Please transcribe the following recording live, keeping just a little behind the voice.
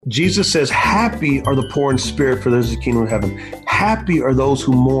Jesus says, happy are the poor in spirit, for theirs is the kingdom of heaven. Happy are those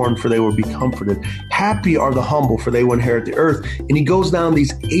who mourn, for they will be comforted. Happy are the humble, for they will inherit the earth. And he goes down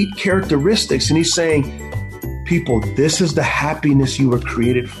these 8 characteristics, and he's saying, people, this is the happiness you were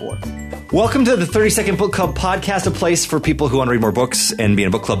created for. Welcome to the 30-Second Book Club podcast, a place for people who want to read more books and be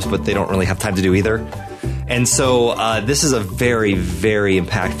in book clubs, but they don't really have time to do either. And so this is a very, very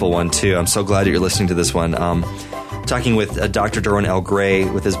impactful one, too. I'm so glad that you're listening to this one. Talking with Dr. Derwin L. Gray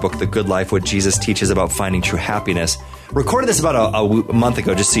with his book, The Good Life, What Jesus Teaches About Finding True Happiness. Recorded this about a month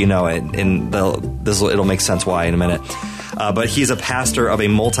ago, just so you know, and it'll make sense why in a minute. But he's a pastor of a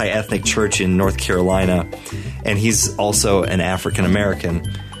multi-ethnic church in North Carolina, and he's also an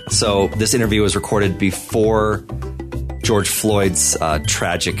African-American. So this interview was recorded before George Floyd's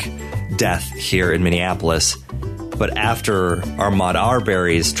tragic death here in Minneapolis, but after Ahmaud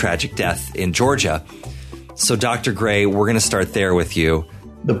Arbery's tragic death in Georgia. So, Dr. Gray, we're going to start there with you.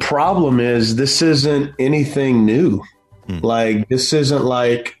 The problem is this isn't anything new. Like, this isn't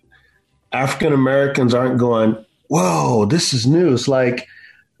like African Americans aren't going, whoa, this is new. It's like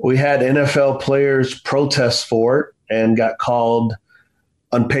we had NFL players protest for it and got called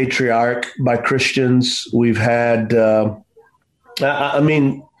unpatriotic by Christians. We've had, that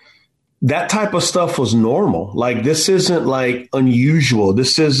type of stuff was normal. Like, this isn't like unusual.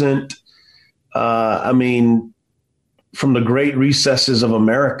 This isn't, from the great recesses of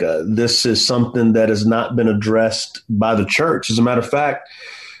America, this is something that has not been addressed by the church. As a matter of fact,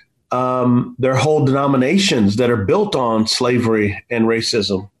 there are whole denominations that are built on slavery and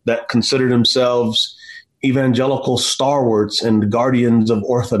racism that consider themselves evangelical stalwarts and guardians of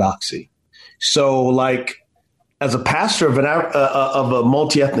orthodoxy. So, like, as a pastor of a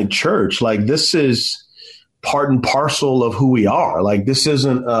multi-ethnic church, like, this is part and parcel of who we are. Like, this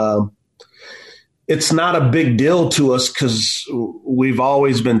isn't it's not a big deal to us because we've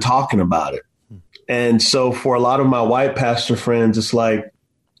always been talking about it. And so for a lot of my white pastor friends, it's like,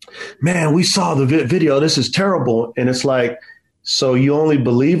 man, we saw the video. This is terrible. And it's like, so you only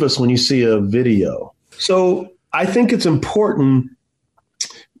believe us when you see a video. So I think it's important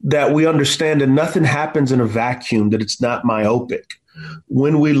that we understand that nothing happens in a vacuum, that it's not myopic.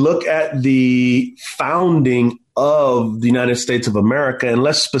 When we look at the founding of the United States of America, and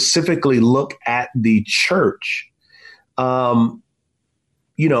let's specifically look at the church, two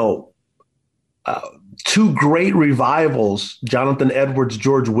great revivals, Jonathan Edwards,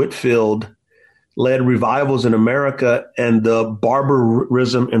 George Whitefield, led revivals in America, and the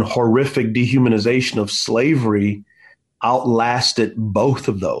barbarism and horrific dehumanization of slavery outlasted both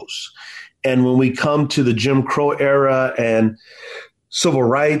of those. And when we come to the Jim Crow era and civil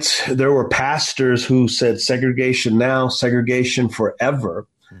rights, there were pastors who said segregation now, segregation forever.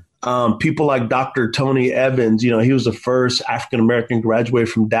 People like Dr. Tony Evans, he was the first African-American graduate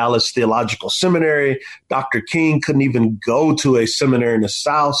from Dallas Theological Seminary. Dr. King couldn't even go to a seminary in the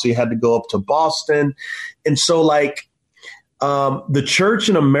South, so he had to go up to Boston. And so, the church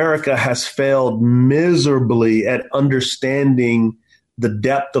in America has failed miserably at understanding the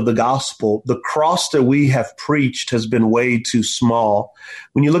depth of the gospel. The cross that we have preached has been way too small.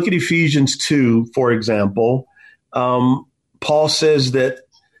 When you look at Ephesians 2, for example, Paul says that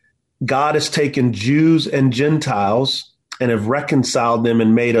God has taken Jews and Gentiles and have reconciled them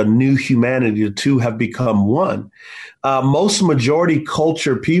and made a new humanity. The two have become one. Most majority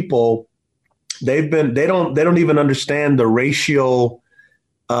culture people, they don't even understand the racial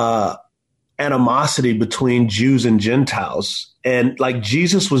animosity between Jews and Gentiles. And like,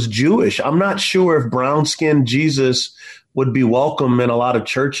 Jesus was Jewish. I'm not sure if brown-skinned Jesus would be welcome in a lot of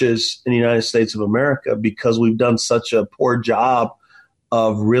churches in the United States of America, because we've done such a poor job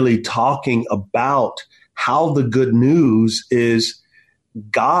of really talking about how the good news is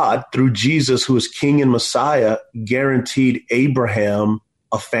God, through Jesus, who is King and Messiah, guaranteed Abraham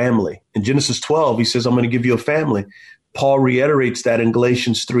a family. In Genesis 12, he says, I'm going to give you a family. Paul reiterates that in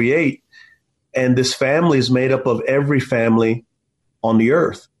Galatians 3:8. And this family is made up of every family on the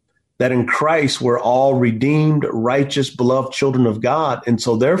earth, that in Christ we're all redeemed, righteous, beloved children of God. And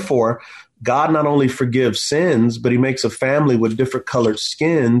so therefore, God not only forgives sins, but he makes a family with different colored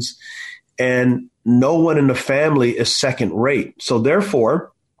skins, and no one in the family is second rate. So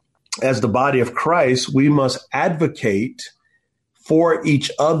therefore, as the body of Christ, we must advocate for each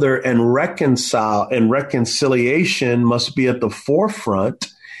other and reconcile, and reconciliation must be at the forefront.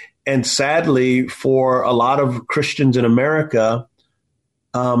 And sadly, for a lot of Christians in America,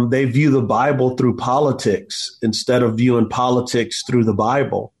 they view the Bible through politics instead of viewing politics through the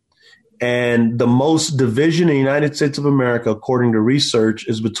Bible. And the most division in the United States of America, according to research,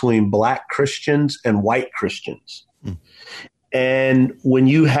 is between Black Christians and white Christians. And when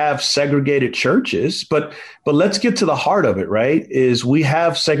you have segregated churches, but let's get to the heart of it, right? Is we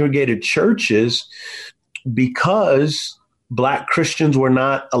have segregated churches because Black Christians were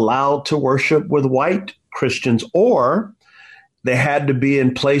not allowed to worship with white Christians, or they had to be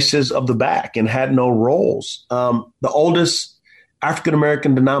in places of the back and had no roles. The oldest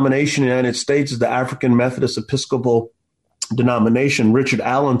African-American denomination in the United States is the African Methodist Episcopal denomination. Richard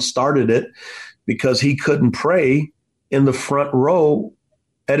Allen started it because he couldn't pray in the front row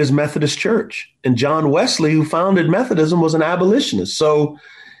at his Methodist church. And John Wesley, who founded Methodism, was an abolitionist. So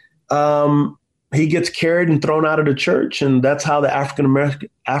he gets carried and thrown out of the church. And that's how the African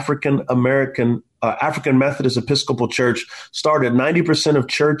Methodist Episcopal Church started. 90% of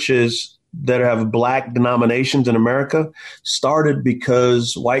churches that have Black denominations in America started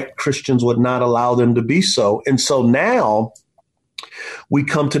because white Christians would not allow them to be so. And so now we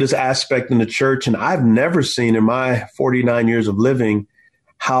come to this aspect in the church, and I've never seen in my 49 years of living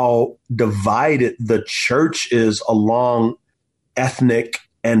how divided the church is along ethnic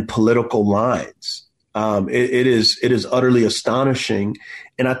and political lines. It is utterly astonishing.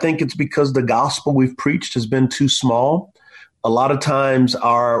 And I think it's because the gospel we've preached has been too small. A lot of times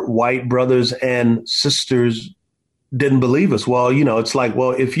our white brothers and sisters didn't believe us. Well, it's like,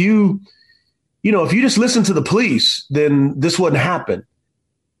 well, if you just listen to the police, then this wouldn't happen.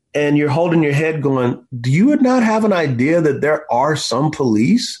 And you're holding your head going, do you not have an idea that there are some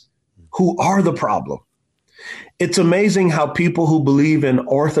police who are the problem? It's amazing how people who believe in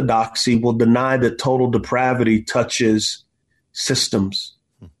orthodoxy will deny that total depravity touches systems,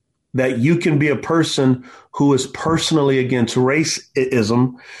 that you can be a person who is personally against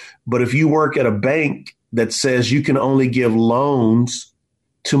racism, but if you work at a bank that says you can only give loans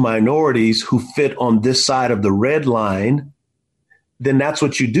to minorities who fit on this side of the red line, then that's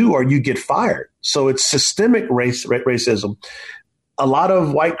what you do, or you get fired. So it's systemic racism. A lot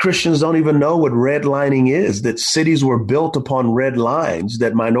of white Christians don't even know what redlining is, that cities were built upon red lines,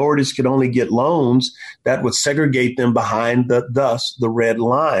 that minorities could only get loans that would segregate them behind the red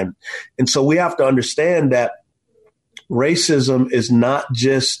line. And so we have to understand that racism is not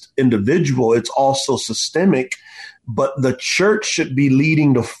just individual, it's also systemic, but the church should be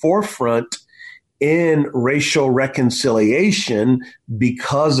leading the forefront in racial reconciliation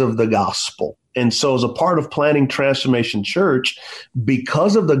because of the gospel. And so as a part of planning Transformation Church,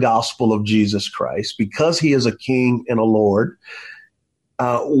 because of the gospel of Jesus Christ, because he is a king and a Lord,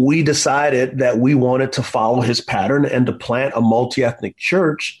 we decided that we wanted to follow his pattern and to plant a multi-ethnic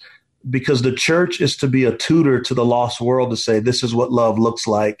church, because the church is to be a tutor to the lost world to say, this is what love looks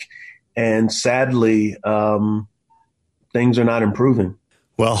like. And sadly, things are not improving.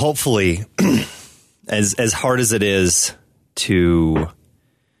 Well, hopefully, as hard as it is to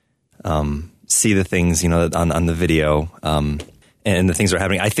see the things, on the video and the things that are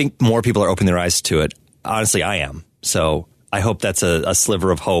happening, I think more people are opening their eyes to it. Honestly, I am. So I hope that's a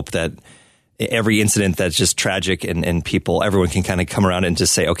sliver of hope, that every incident that's just tragic and everyone can kind of come around and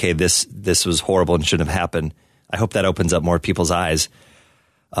just say, okay, this was horrible and shouldn't have happened. I hope that opens up more people's eyes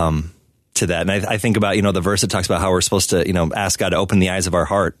to that. And I think about, the verse that talks about how we're supposed to, ask God to open the eyes of our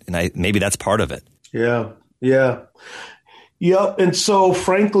heart. And maybe that's part of it. Yeah. Yep. And so,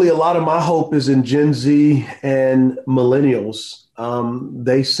 frankly, a lot of my hope is in Gen Z and millennials.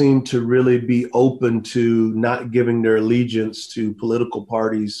 They seem to really be open to not giving their allegiance to political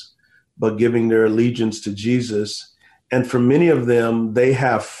parties, but giving their allegiance to Jesus. And for many of them, they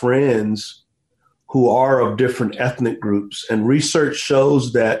have friends who are of different ethnic groups. And research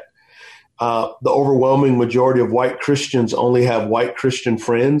shows that the overwhelming majority of white Christians only have white Christian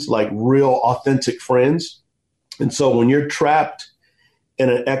friends, like real authentic friends. And so when you're trapped in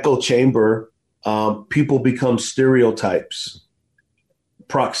an echo chamber, people become stereotypes.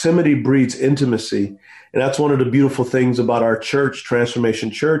 Proximity breeds intimacy. And that's one of the beautiful things about our church, Transformation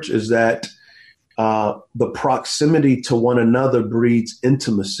Church, is that the proximity to one another breeds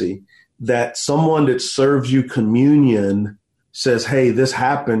intimacy. That someone that serves you communion says, hey, this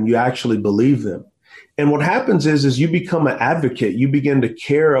happened, you actually believe them. And what happens is you become an advocate. You begin to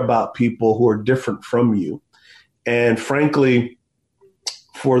care about people who are different from you. And frankly,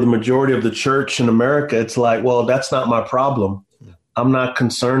 for the majority of the church in America, it's like, well, that's not my problem. I'm not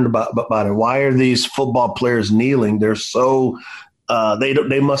concerned about it. Why are these football players kneeling? They're so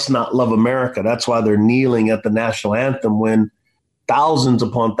they must not love America. That's why they're kneeling at the national anthem, when thousands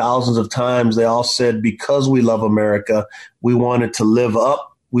upon thousands of times they all said, because we love America, we want her to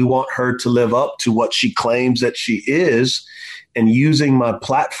live up to what she claims that she is. And using my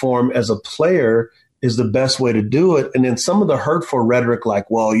platform as a player is the best way to do it. And then some of the hurtful rhetoric like,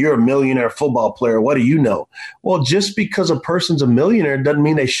 well, you're a millionaire football player. What do you know? Well, just because a person's a millionaire doesn't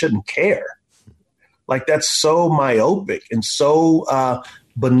mean they shouldn't care. Like, that's so myopic and so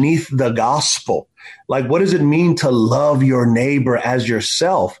beneath the gospel. Like, what does it mean to love your neighbor as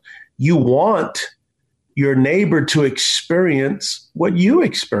yourself? You want your neighbor to experience what you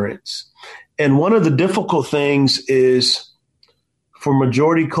experience. And one of the difficult things is for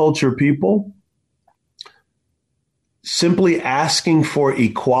majority culture people, simply asking for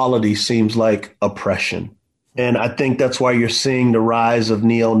equality seems like oppression. And I think that's why you're seeing the rise of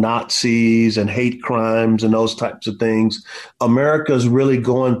neo-Nazis and hate crimes and those types of things. America's really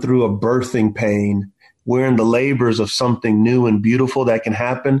going through a birthing pain. We're in the labors of something new and beautiful that can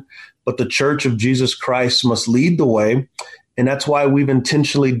happen. But the Church of Jesus Christ must lead the way. And that's why we've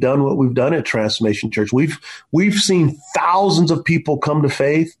intentionally done what we've done at Transformation Church. We've seen thousands of people come to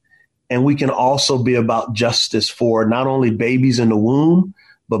faith, and we can also be about justice for not only babies in the womb,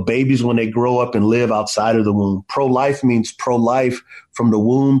 but babies when they grow up and live outside of the womb. Pro-life means pro-life from the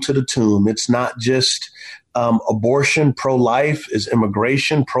womb to the tomb. It's not just abortion. Pro-life is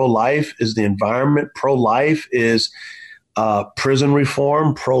immigration. Pro-life is the environment. Pro-life is prison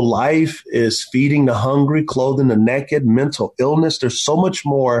reform. Pro-life is feeding the hungry, clothing the naked, mental illness. There's so much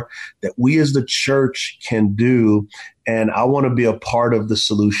more that we as the church can do, and I want to be a part of the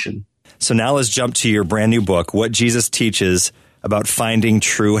solution. So now let's jump to your brand new book, What Jesus Teaches About Finding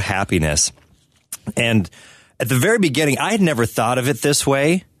True Happiness. And at the very beginning, I had never thought of it this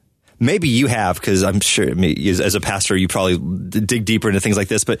way. Maybe you have, because I'm sure as a pastor, you probably dig deeper into things like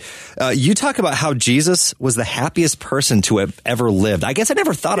this. But you talk about how Jesus was the happiest person to have ever lived. I guess I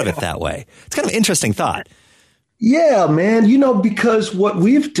never thought of it that way. It's kind of an interesting thought. Yeah, man. Because what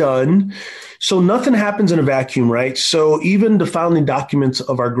we've done, so nothing happens in a vacuum, right? So even the founding documents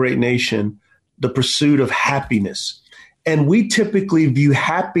of our great nation, the pursuit of happiness. And we typically view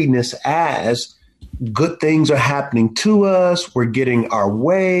happiness as good things are happening to us. We're getting our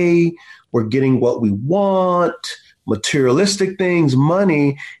way. We're getting what we want, materialistic things,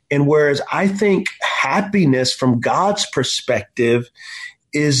 money. And whereas I think happiness from God's perspective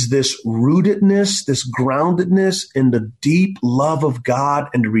is this rootedness, this groundedness in the deep love of God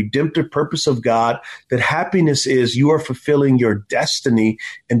and the redemptive purpose of God, that happiness is you are fulfilling your destiny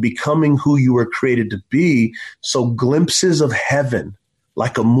and becoming who you were created to be. So glimpses of heaven,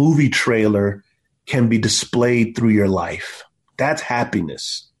 like a movie trailer, can be displayed through your life. That's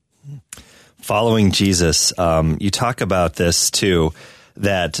happiness. Following Jesus, you talk about this too,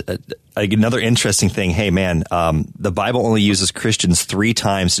 that another interesting thing, hey man, the Bible only uses Christians 3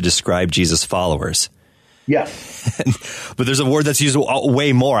 times to describe Jesus' followers. Yeah. But there's a word that's used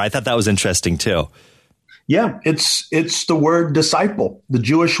way more. I thought that was interesting too. Yeah, it's the word disciple. The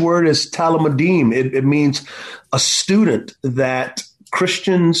Jewish word is talmidim. It means a student, that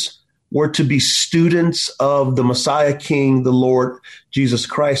Christians were to be students of the Messiah King, the Lord Jesus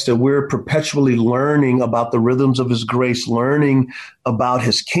Christ, that we're perpetually learning about the rhythms of his grace, learning about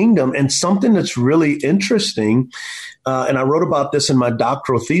his kingdom. And something that's really interesting, and I wrote about this in my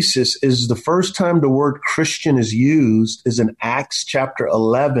doctoral thesis, is the first time the word Christian is used is in Acts chapter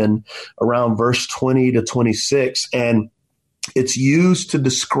 11, around verse 20 to 26. And it's used to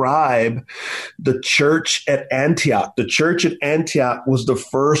describe the church at Antioch. The church at Antioch was the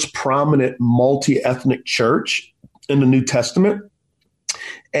first prominent multi-ethnic church in the New Testament.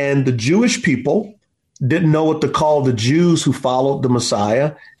 And the Jewish people didn't know what to call the Jews who followed the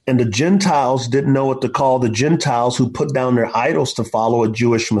Messiah. And the Gentiles didn't know what to call the Gentiles who put down their idols to follow a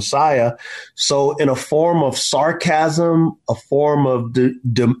Jewish Messiah. So in a form of sarcasm, a form of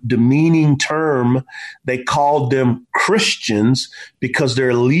demeaning term, they called them Christians because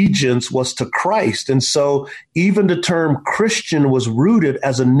their allegiance was to Christ. And so even the term Christian was rooted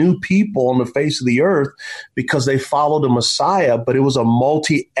as a new people on the face of the earth because they followed a Messiah, but it was a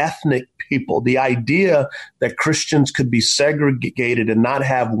multi-ethnic people. The idea that Christians could be segregated and not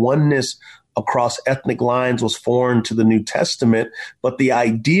have oneness across ethnic lines was foreign to the New Testament. But the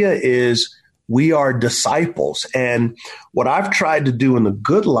idea is we are disciples. And what I've tried to do in the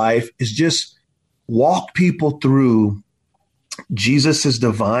good life is just walk people through Jesus's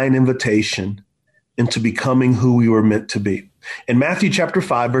divine invitation into becoming who we were meant to be. In Matthew chapter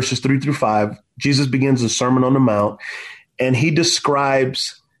 5, verses 3-5, Jesus begins the Sermon on the Mount, and he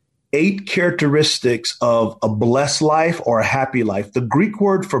describes 8 characteristics of a blessed life or a happy life. The Greek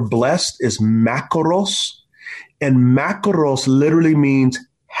word for blessed is makarios, and makarios literally means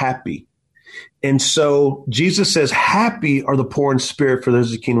happy. And so Jesus says, happy are the poor in spirit, for theirs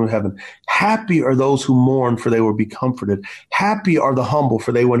is the kingdom of heaven. Happy are those who mourn, for they will be comforted. Happy are the humble,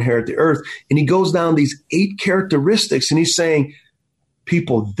 for they will inherit the earth. And he goes down these 8 characteristics, and he's saying,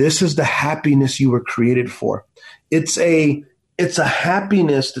 people, this is the happiness you were created for. It's a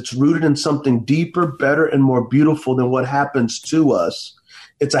happiness that's rooted in something deeper, better, and more beautiful than what happens to us.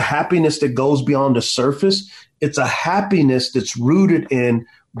 It's a happiness that goes beyond the surface. It's a happiness that's rooted in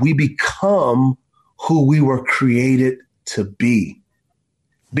we become who we were created to be.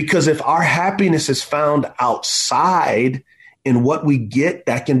 Because if our happiness is found outside in what we get,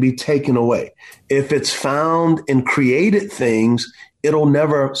 that can be taken away. If it's found in created things, it'll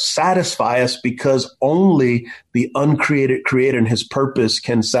never satisfy us, because only the uncreated creator and his purpose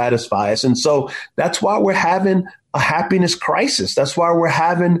can satisfy us. And so that's why we're having a happiness crisis. That's why we're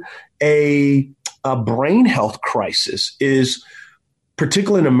having a brain health crisis, is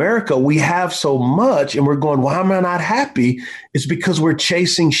particularly in America, we have so much and we're going, why am I not happy? It's because we're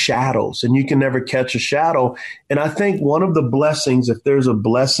chasing shadows, and you can never catch a shadow. And I think one of the blessings, if there's a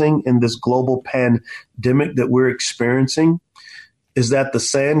blessing in this global pandemic that we're experiencing, is that the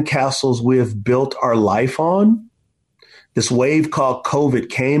sandcastles we have built our life on, this wave called COVID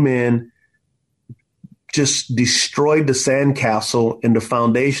came in, just destroyed the sandcastle, and the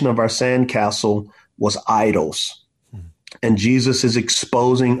foundation of our sandcastle was idols. And Jesus is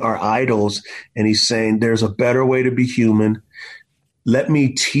exposing our idols, and he's saying, there's a better way to be human. Let me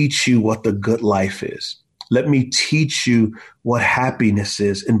teach you what the good life is. Let me teach you what happiness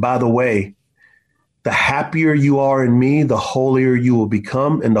is. And by the way, the happier you are in me, the holier you will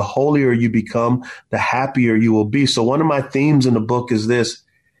become. And the holier you become, the happier you will be. So one of my themes in the book is this: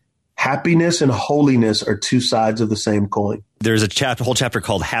 happiness and holiness are 2 sides of the same coin. There's a whole chapter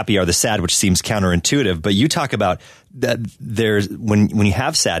called Happy Are the Sad, which seems counterintuitive, but you talk about that there's when you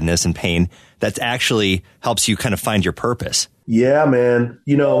have sadness and pain, that actually helps you kind of find your purpose. Yeah, man.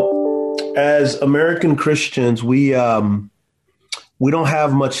 You know, as American Christians, we don't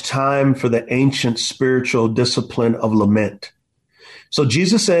have much time for the ancient spiritual discipline of lament. So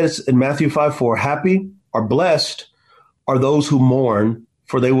Jesus says in Matthew 5:4, happy or blessed are those who mourn,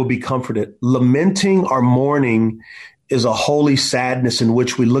 for they will be comforted. Lamenting or mourning is a holy sadness in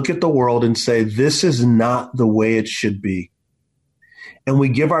which we look at the world and say, this is not the way it should be. And we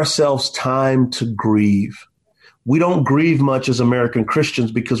give ourselves time to grieve. We don't grieve much as American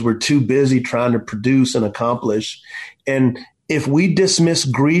Christians because we're too busy trying to produce and accomplish. And if we dismiss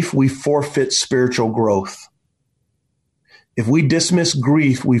grief, we forfeit spiritual growth. If we dismiss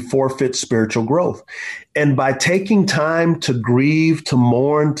grief, we forfeit spiritual growth. And by taking time to grieve, to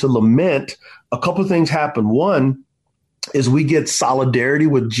mourn, to lament, a couple of things happen. One is we get solidarity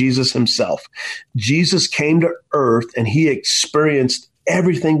with Jesus himself. Jesus came to earth and he experienced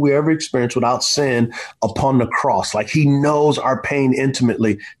everything we ever experienced without sin upon the cross. Like, he knows our pain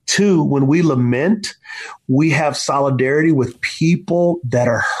intimately. 2, when we lament, we have solidarity with people that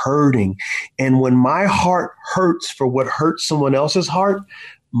are hurting. And when my heart hurts for what hurts someone else's heart,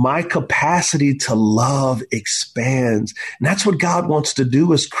 my capacity to love expands. And that's what God wants to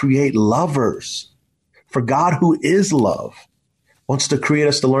do, is create lovers. For God, who is love, wants to create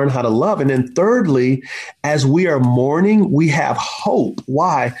us to learn how to love. And then thirdly, as we are mourning, we have hope.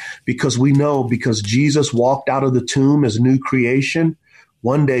 Why? Because we know, because Jesus walked out of the tomb as new creation,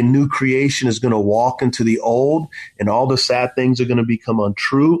 one day new creation is going to walk into the old, and all the sad things are going to become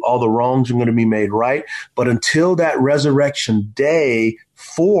untrue. All the wrongs are going to be made right. But until that resurrection day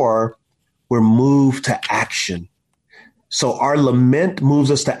 4, we're moved to action. So our lament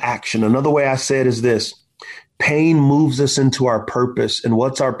moves us to action. Another way I say it is this: pain moves us into our purpose. And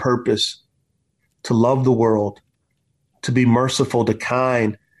what's our purpose? To love the world, to be merciful, to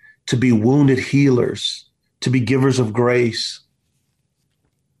kind, to be wounded healers, to be givers of grace.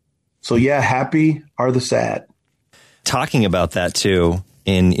 So yeah, happy are the sad. Talking about that too,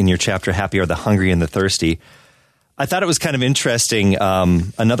 in your chapter, Happy Are the Hungry and the Thirsty, I thought it was kind of interesting.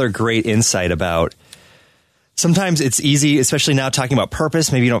 Another great insight about sometimes it's easy, especially now talking about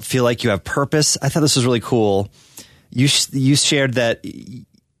purpose. Maybe you don't feel like you have purpose. I thought this was really cool. You shared that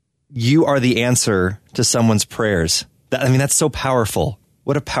you are the answer to someone's prayers. That's so powerful.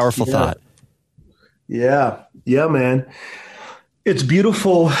 What a powerful thought. Yeah, man. It's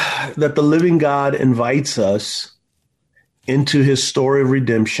beautiful that the living God invites us into his story of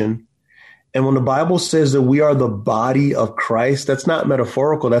redemption. And when the Bible says that we are the body of Christ, that's not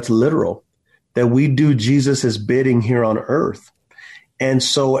metaphorical, that's literal. That we do Jesus' bidding here on earth. And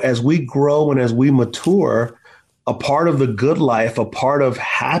so as we grow and as we mature, a part of the good life, a part of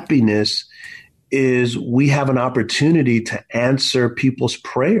happiness is we have an opportunity to answer people's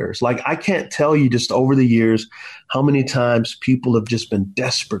prayers. Like, I can't tell you just over the years how many times people have just been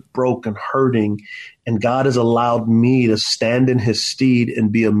desperate, broken, hurting, and God has allowed me to stand in his stead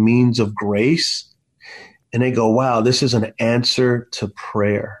and be a means of grace. And they go, wow, this is an answer to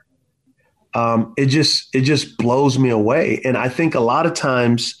prayer. It just blows me away. And I think a lot of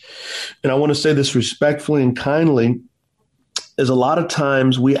times, and I want to say this respectfully and kindly, is a lot of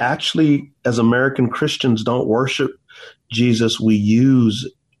times we actually, as American Christians, don't worship Jesus. We use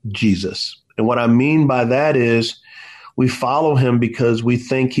Jesus. And what I mean by that is we follow him because we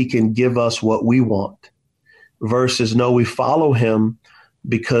think he can give us what we want, versus no, we follow him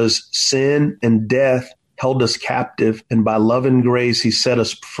because sin and death held us captive. And by love and grace, he set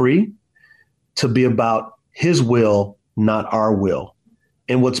us free to be about his will, not our will.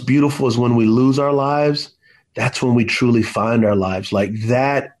 And what's beautiful is when we lose our lives, that's when we truly find our lives. Like,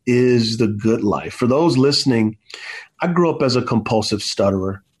 that is the good life. For those listening, I grew up as a compulsive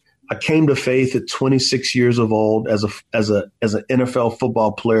stutterer. I came to faith at 26 years of old as an NFL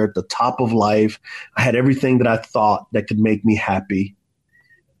football player at the top of life. I had everything that I thought that could make me happy.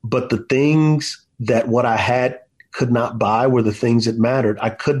 But the things that what I had could not buy were the things that mattered. I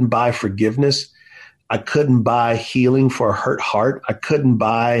couldn't buy forgiveness. I couldn't buy healing for a hurt heart. I couldn't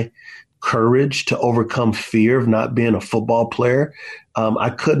buy courage to overcome fear of not being a football player. I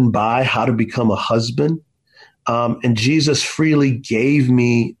couldn't buy how to become a husband. And Jesus freely gave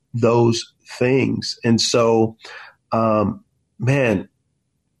me those things. And so,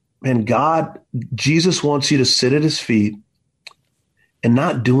 Jesus wants you to sit at his feet and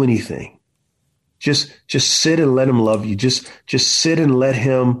not do anything. Just sit and let him love you. Just sit and let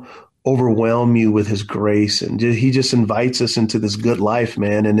him overwhelm you with his grace. And he just invites us into this good life,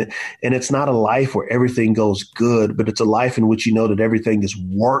 man. And it's not a life where everything goes good, but it's a life in which you know that everything is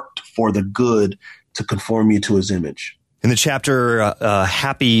worked for the good to conform you to his image. In the chapter,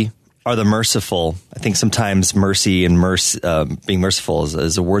 happy are the merciful, I think sometimes mercy and being merciful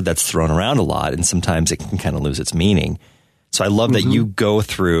is a word that's thrown around a lot, and sometimes it can kind of lose its meaning. So I love that you go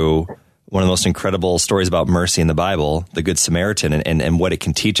through one of the most incredible stories about mercy in the Bible, the Good Samaritan, and what it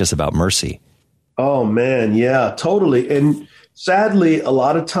can teach us about mercy. Oh, man. Yeah, totally. And sadly, a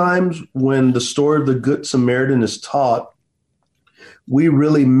lot of times when the story of the Good Samaritan is taught, we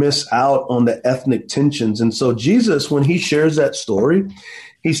really miss out on the ethnic tensions. And so Jesus, when he shares that story,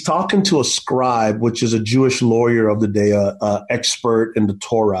 he's talking to a scribe, which is a Jewish lawyer of the day, expert in the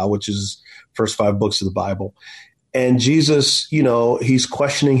Torah, which is first 5 books of the Bible. And Jesus, he's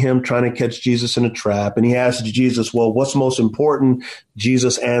questioning him, trying to catch Jesus in a trap. And he asks Jesus, well, what's most important?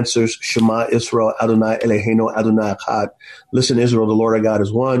 Jesus answers, Shema Israel, Adonai Eloheinu, Adonai Echad. Listen, Israel, the Lord our God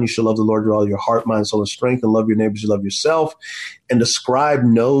is one. You shall love the Lord with all your heart, mind, soul, and strength, and love your neighbors, you love yourself. And the scribe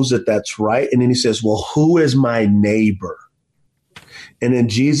knows that that's right. And then he says, well, who is my neighbor? And then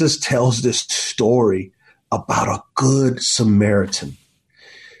Jesus tells this story about a good Samaritan.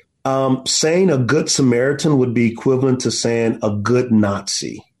 Saying a good Samaritan would be equivalent to saying a good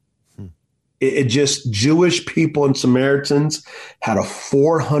Nazi. It just, Jewish people and Samaritans had a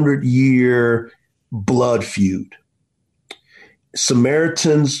 400-year blood feud.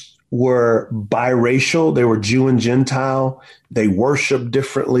 Samaritans were biracial. They were Jew and Gentile. They worshiped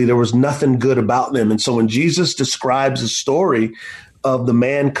differently. There was nothing good about them. And so when Jesus describes the story of the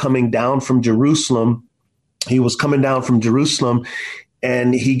man coming down from Jerusalem, he was coming down from Jerusalem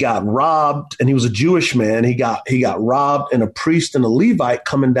and he got robbed, and he was a Jewish man. He got robbed, and a priest and a Levite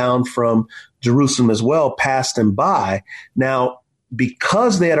coming down from Jerusalem as well passed him by. Now,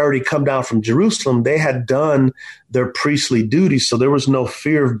 because they had already come down from Jerusalem, they had done their priestly duties, so there was no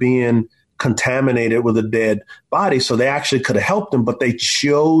fear of being contaminated with a dead body. So they actually could have helped him, but they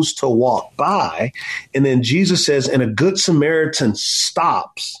chose to walk by. And then Jesus says, and a good Samaritan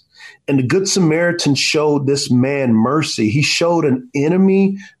stops. And the Good Samaritan showed this man mercy. He showed an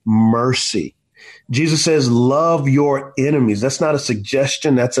enemy mercy. Jesus says, love your enemies. That's not a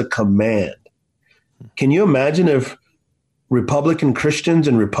suggestion. That's a command. Can you imagine if Republican Christians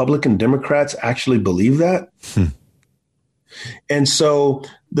and Republican Democrats actually believe that? And so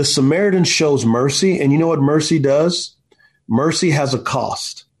the Samaritan shows mercy. And you know what mercy does? Mercy has a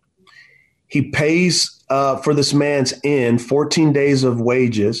cost. He pays for this man's inn 14 days of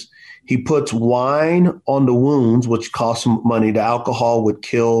wages. He puts wine on the wounds, which costs money. The alcohol would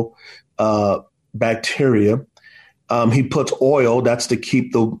kill bacteria. He puts oil, that's to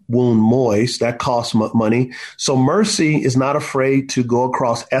keep the wound moist. That costs money. So mercy is not afraid to go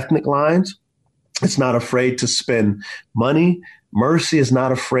across ethnic lines. It's not afraid to spend money. Mercy is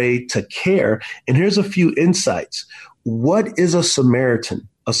not afraid to care. And here's a few insights. What is a Samaritan?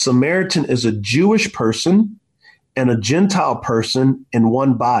 A Samaritan is a Jewish person and a Gentile person in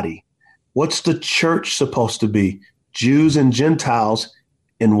one body. What's the church supposed to be? Jews and Gentiles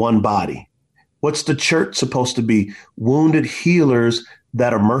in one body. What's the church supposed to be? Wounded healers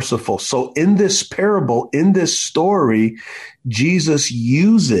that are merciful. So in this parable, in this story, Jesus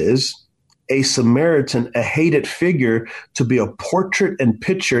uses a Samaritan, a hated figure, to be a portrait and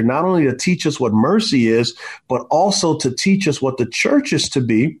picture, not only to teach us what mercy is, but also to teach us what the church is to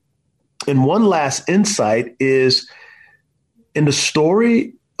be. And one last insight is, in the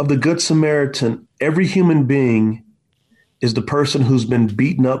story of the Good Samaritan, every human being is the person who's been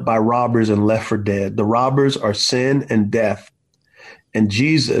beaten up by robbers and left for dead. The robbers are sin and death. And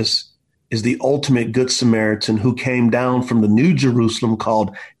Jesus is the ultimate Good Samaritan who came down from the New Jerusalem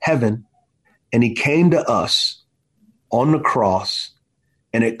called heaven. And he came to us on the cross,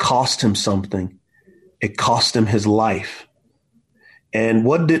 and it cost him something. It cost him his life. And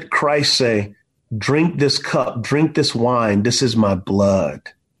what did Christ say? Drink this cup, drink this wine. This is my blood.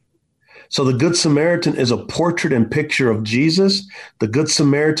 So the Good Samaritan is a portrait and picture of Jesus. The Good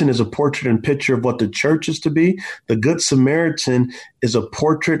Samaritan is a portrait and picture of what the church is to be. The Good Samaritan is a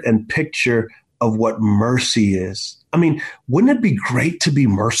portrait and picture of what mercy is. I mean, wouldn't it be great to be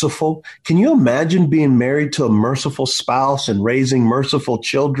merciful? Can you imagine being married to a merciful spouse and raising merciful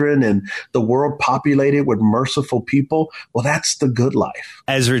children and the world populated with merciful people? Well, that's the good life.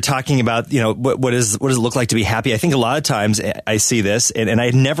 As we're talking about, what does it look like to be happy? I think a lot of times I see this, and I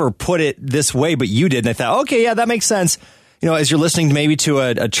never put it this way, but you did. And I thought, okay, yeah, that makes sense. As you're listening maybe to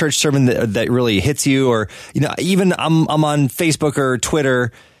a church sermon that really hits you, or, even I'm on Facebook or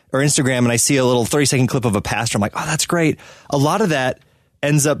Twitter or Instagram, and I see a little 30-second clip of a pastor. I'm like, oh, that's great. A lot of that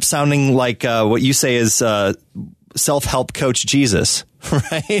ends up sounding like what you say is self-help coach Jesus,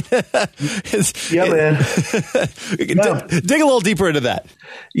 right? Yeah, man. Dig a little deeper into that.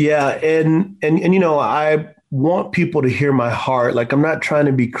 Yeah, and I want people to hear my heart. Like, I'm not trying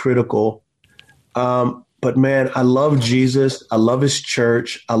to be critical, but man, I love Jesus. I love his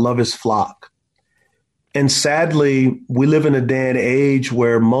church. I love his flock. And sadly, we live in a day and age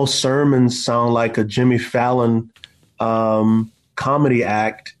where most sermons sound like a Jimmy Fallon comedy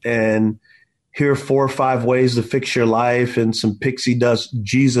act, and here are 4 or 5 ways to fix your life and some pixie dust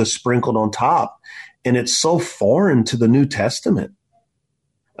Jesus sprinkled on top. And it's so foreign to the New Testament.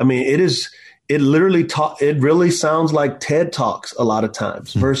 I mean, it really sounds like TED Talks a lot of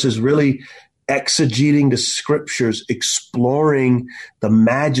times versus really exegeting the scriptures, exploring the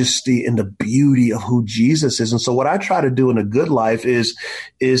majesty and the beauty of who Jesus is. And so what I try to do in a good life is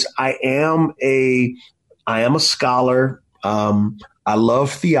I am a scholar. I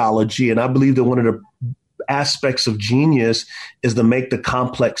love theology, and I believe that one of the aspects of genius is to make the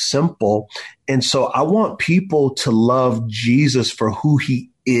complex simple. And so I want people to love Jesus for who he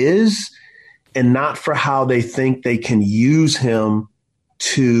is and not for how they think they can use him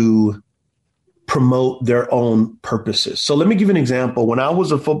to promote their own purposes. So let me give you an example. When I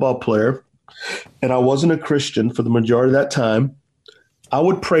was a football player and I wasn't a Christian for the majority of that time, I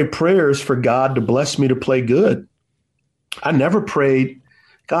would pray prayers for God to bless me to play good. I never prayed,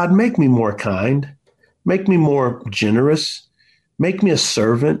 God, make me more kind, make me more generous, make me a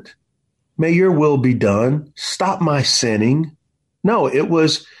servant, may your will be done, stop my sinning. No, it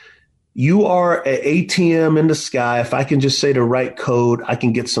was, you are an ATM in the sky. If I can just say the right code, I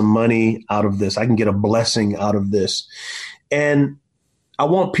can get some money out of this. I can get a blessing out of this. And I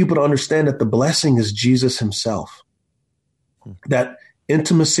want people to understand that the blessing is Jesus himself. That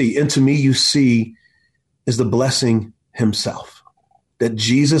intimacy into me, you see, is the blessing himself. That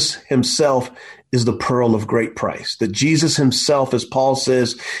Jesus himself is the pearl of great price. That Jesus himself, as Paul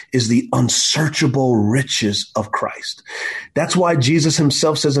says, is the unsearchable riches of Christ. That's why Jesus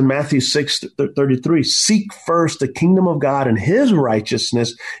himself says in Matthew 6:33, seek first the kingdom of God and his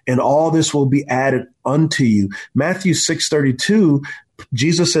righteousness, and all this will be added unto you. Matthew 6:32,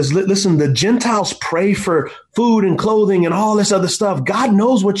 Jesus says, listen, the Gentiles pray for food and clothing and all this other stuff. God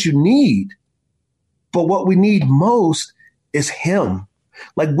knows what you need. But what we need most is him.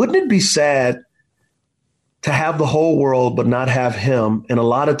 Like, wouldn't it be sad to have the whole world but not have him? And a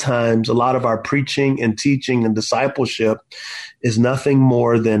lot of times, a lot of our preaching and teaching and discipleship is nothing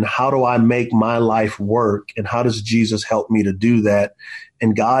more than, how do I make my life work? And how does Jesus help me to do that?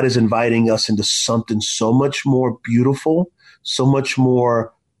 And God is inviting us into something so much more beautiful, so much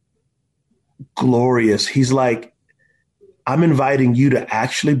more glorious. He's like, I'm inviting you to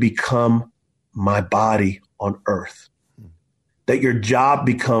actually become my body on earth. That your job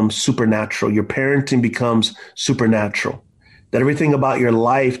becomes supernatural, your parenting becomes supernatural, that everything about your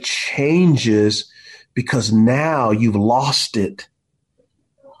life changes because now you've lost it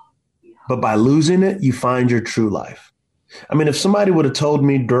but by losing it, you find your true life. I mean, if somebody would have told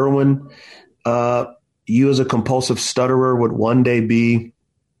me, Derwin, you as a compulsive stutterer would one day be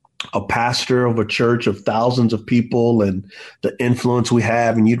a pastor of a church of thousands of people and the influence we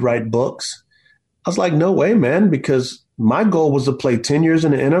have, and you'd write books, I was like, no way, man, because my goal was to play 10 years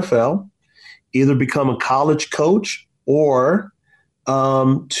in the NFL, either become a college coach or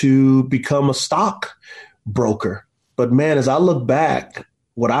to become a stock broker. But man, as I look back,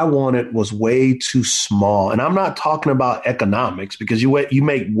 what I wanted was way too small. And I'm not talking about economics, because you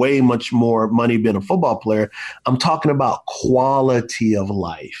make way much more money being a football player. I'm talking about quality of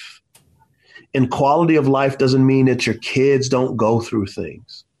life. And quality of life doesn't mean that your kids don't go through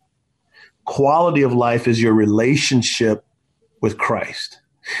things. Quality of life is your relationship with Christ.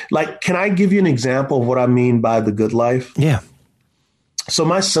 Like, can I give you an example of what I mean by the good life? Yeah. So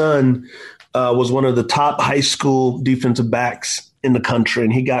my son was one of the top high school defensive backs in the country,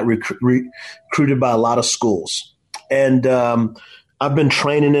 and he got recruited by a lot of schools. And I've been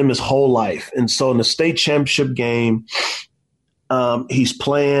training him his whole life. And so in the state championship game, he's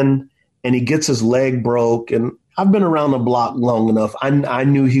playing and he gets his leg broke. And I've been around the block long enough. I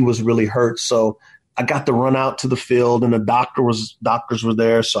knew he was really hurt. So I got to run out to the field, and the doctors were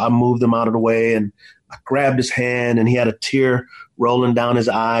there. So I moved him out of the way, and I grabbed his hand, and he had a tear rolling down his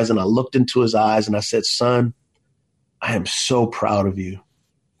eyes. And I looked into his eyes and I said, son, I am so proud of you.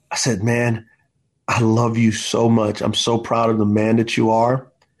 I said, man, I love you so much. I'm so proud of the man that you are.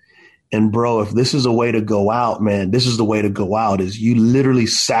 And bro, if this is a way to go out, man, this is the way to go out, is you literally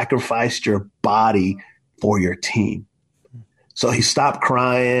sacrificed your body for your team. So he stopped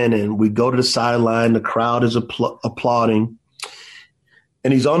crying, and we go to the sideline. The crowd is applauding.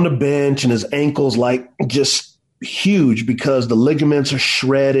 And he's on the bench, and his ankle's like just huge because the ligaments are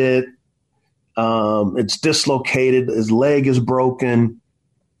shredded. It's dislocated. His leg is broken.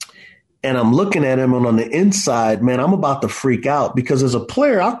 And I'm looking at him, and on the inside, man, I'm about to freak out, because as a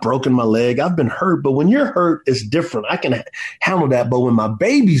player, I've broken my leg. I've been hurt. But when you're hurt, it's different. I can handle that. But when my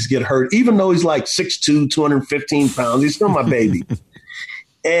babies get hurt, even though he's like 6'2", 215 pounds, he's still my baby.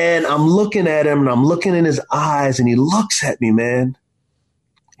 And I'm looking at him, and I'm looking in his eyes, and he looks at me, man.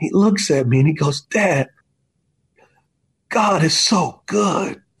 He looks at me, and he goes, Dad, God is so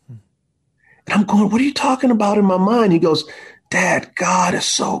good. And I'm going, what are you talking about in my mind? He goes, Dad, God is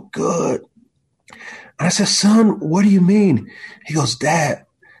so good. And I said, son, what do you mean? He goes, Dad,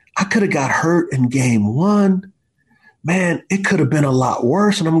 I could have got hurt in game 1. Man, it could have been a lot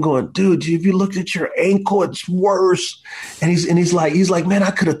worse. And I'm going, dude, if you looked at your ankle, it's worse. And he's like, man,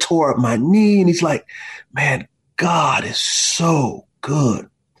 I could have tore up my knee. And he's like, man, God is so good.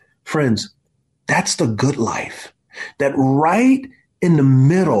 Friends, that's the good life. That right in the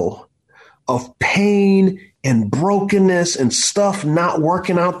middle of pain and brokenness and stuff not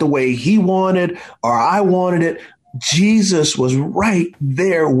working out the way he wanted or I wanted it, Jesus was right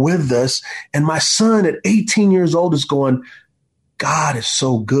there with us. And my son at 18 years old is going, God is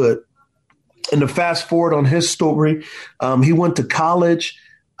so good. And to fast forward on his story, he went to college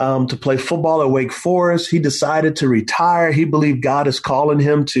to play football at Wake Forest. He decided to retire. He believed God is calling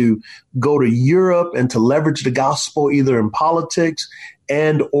him to go to Europe and to leverage the gospel either in politics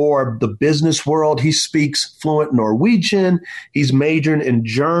and or the business world. He speaks fluent Norwegian. He's majoring in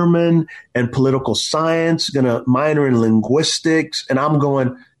German and political science, going to minor in linguistics. And I'm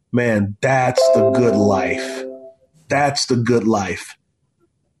going, man, that's the good life. That's the good life.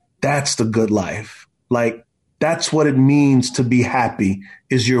 That's the good life. Like, that's what it means to be happy,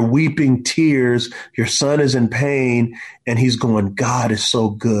 is you're weeping tears. Your son is in pain, and he's going, God is so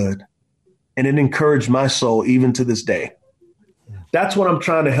good. And it encouraged my soul even to this day. That's what I'm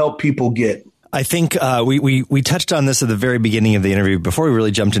trying to help people get. I think we touched on this at the very beginning of the interview before we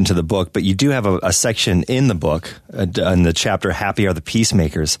really jumped into the book, but you do have a section in the book, in the chapter, Happy Are the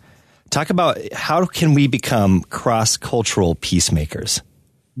Peacemakers. Talk about how can we become cross-cultural peacemakers?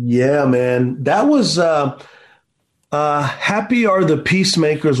 Yeah, man. That was Happy Are the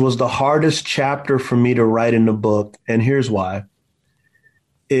Peacemakers was the hardest chapter for me to write in the book. And here's why.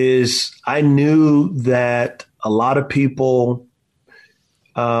 Is I knew that a lot of people,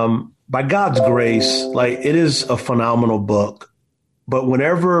 by God's grace, like, it is a phenomenal book. But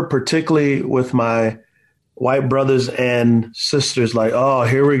whenever, particularly with my white brothers and sisters, like, oh,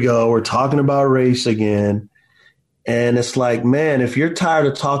 here we go, we're talking about race again. And it's like, man, if you're tired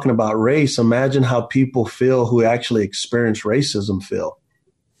of talking about race, imagine how people feel who actually experience racism feel.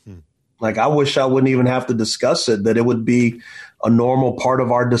 Like, I wish I wouldn't even have to discuss it, that it would be a normal part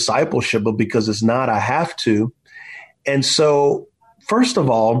of our discipleship, but because it's not, I have to. And so, first of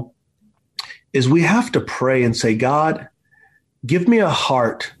all, is we have to pray and say, God, Give me a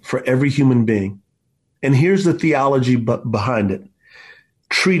heart for every human being. And here's the theology behind it.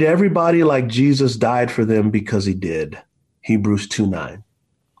 Treat everybody like Jesus died for them because he did. Hebrews 2:9.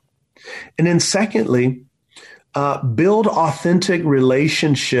 And then secondly, build authentic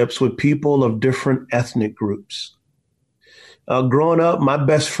relationships with people of different ethnic groups. Growing up, my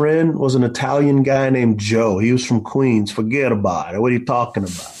best friend was an Italian guy named Joe. He was from Queens. Forget about it. What are you talking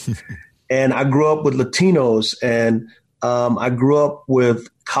about? And I grew up with Latinos, and I grew up with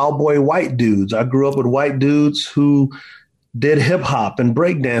cowboy white dudes. I grew up with white dudes who did hip hop and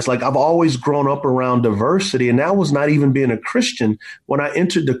breakdance. Like, I've always grown up around diversity, and that was not even being a Christian. When I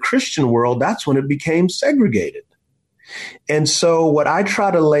entered the Christian world, that's when it became segregated. And so what I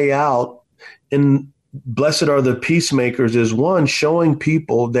try to lay out in Blessed Are the Peacemakers is, one, showing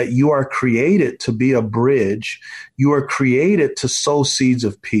people that you are created to be a bridge. You are created to sow seeds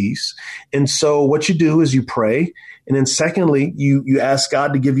of peace. And so what you do is you pray. And then secondly, you ask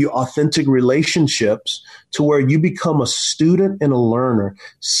God to give you authentic relationships to where you become a student and a learner.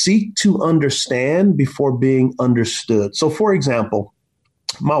 Seek to understand before being understood. So, for example,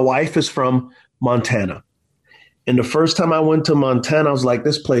 my wife is from Montana. And the first time I went to Montana, I was like,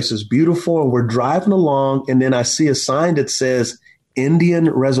 this place is beautiful. And we're driving along. And then I see a sign that says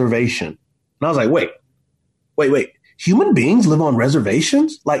Indian Reservation. And I was like, wait. Human beings live on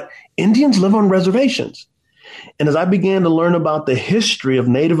reservations? Like, Indians live on reservations. And as I began to learn about the history of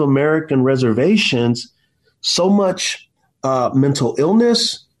Native American reservations, so much mental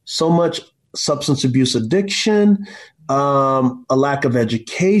illness, so much substance abuse addiction, a lack of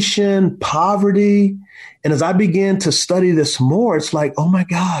education, poverty. And as I began to study this more, it's like, oh my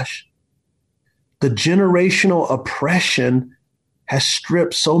gosh, the generational oppression has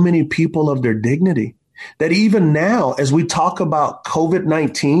stripped so many people of their dignity that even now, as we talk about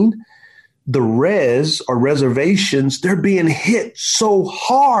COVID-19, the reservations, they're being hit so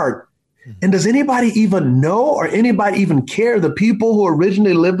hard. And does anybody even know, or anybody even care? The people who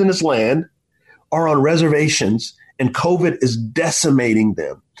originally lived in this land are on reservations, and COVID is decimating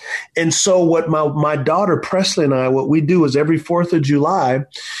them. And so what my daughter Presley and I, what we do is every 4th of July,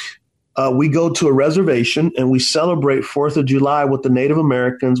 we go to a reservation and we celebrate 4th of July with the Native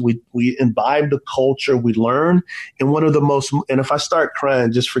Americans. We imbibe the culture, we learn. And one of the most, and if I start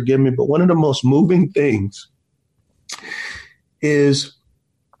crying, just forgive me, but one of the most moving things is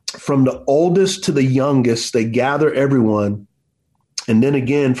from the oldest to the youngest, they gather everyone. And then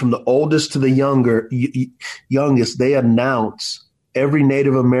again, from the oldest to the youngest, they announce every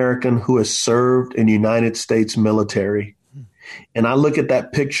Native American who has served in the United States military. And I look at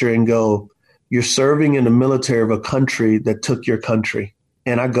that picture and go, you're serving in the military of a country that took your country.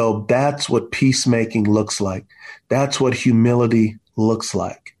 And I go, that's what peacemaking looks like. That's what humility looks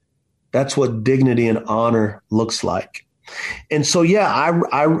like. That's what dignity and honor looks like. And so, yeah,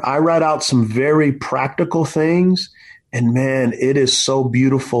 I write out some very practical things. And man, it is so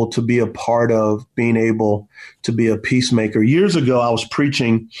beautiful to be a part of being able to be a peacemaker. Years ago, I was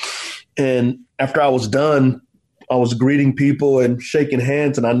preaching, and after I was done, I was greeting people and shaking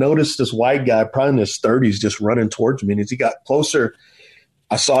hands, and I noticed this white guy, probably in his 30s, just running towards me. And as he got closer,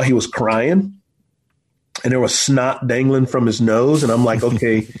 I saw he was crying, and there was snot dangling from his nose. And I'm like,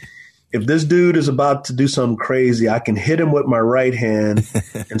 okay, if this dude is about to do something crazy, I can hit him with my right hand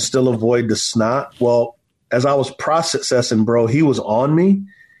and still avoid the snot. Well, as I was processing, bro, he was on me,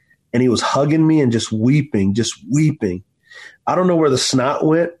 and he was hugging me and just weeping. I don't know where the snot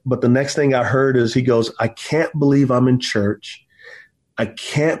went, but the next thing I heard is he goes, I can't believe I'm in church. I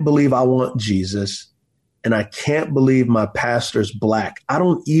can't believe I want Jesus. And I can't believe my pastor's black. I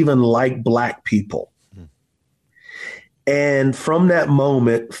don't even like black people. And from that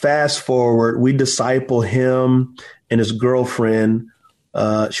moment, fast forward, we disciple him and his girlfriend.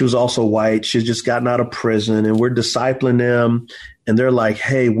 She was also white. She's just gotten out of prison, and we're discipling them. And they're like,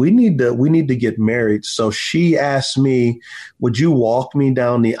 hey, we need to get married. So she asked me, would you walk me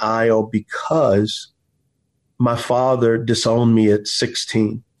down the aisle because my father disowned me at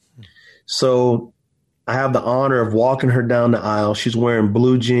 16? So I have the honor of walking her down the aisle. She's wearing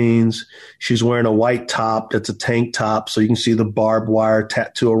blue jeans. She's wearing a white top that's a tank top, so you can see the barbed wire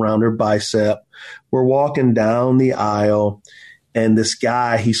tattoo around her bicep. We're walking down the aisle, and this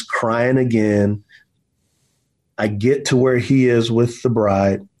guy, he's crying again. I get to where he is with the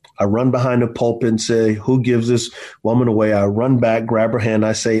bride. I run behind the pulpit and say, who gives this woman away? I run back, grab her hand.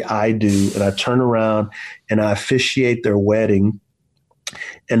 I say, I do. And I turn around and I officiate their wedding.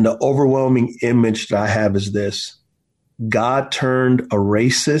 And the overwhelming image that I have is this: God turned a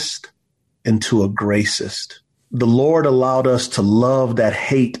racist into a gracist. The Lord allowed us to love that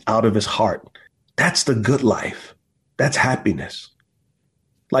hate out of his heart. That's the good life. That's happiness.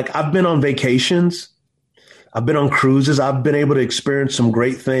 Like, I've been on vacations. I've been on cruises. I've been able to experience some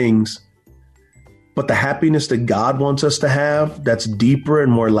great things. But the happiness that God wants us to have, that's deeper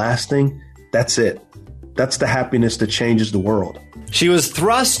and more lasting, that's it. That's the happiness that changes the world. She was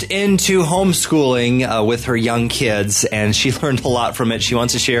thrust into homeschooling with her young kids, and she learned a lot from it. She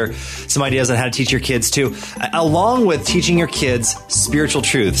wants to share some ideas on how to teach your kids, too, along with teaching your kids spiritual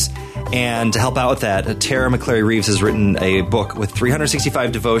truths. And to help out with that, Tara McClary Reeves has written a book with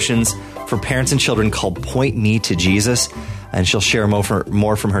 365 devotions for parents and children called Point Me to Jesus. And she'll share more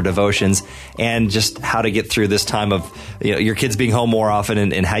from her devotions and just how to get through this time of your kids being home more often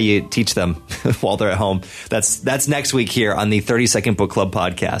and how you teach them while they're at home. That's next week here on the 30 Second Book Club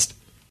podcast.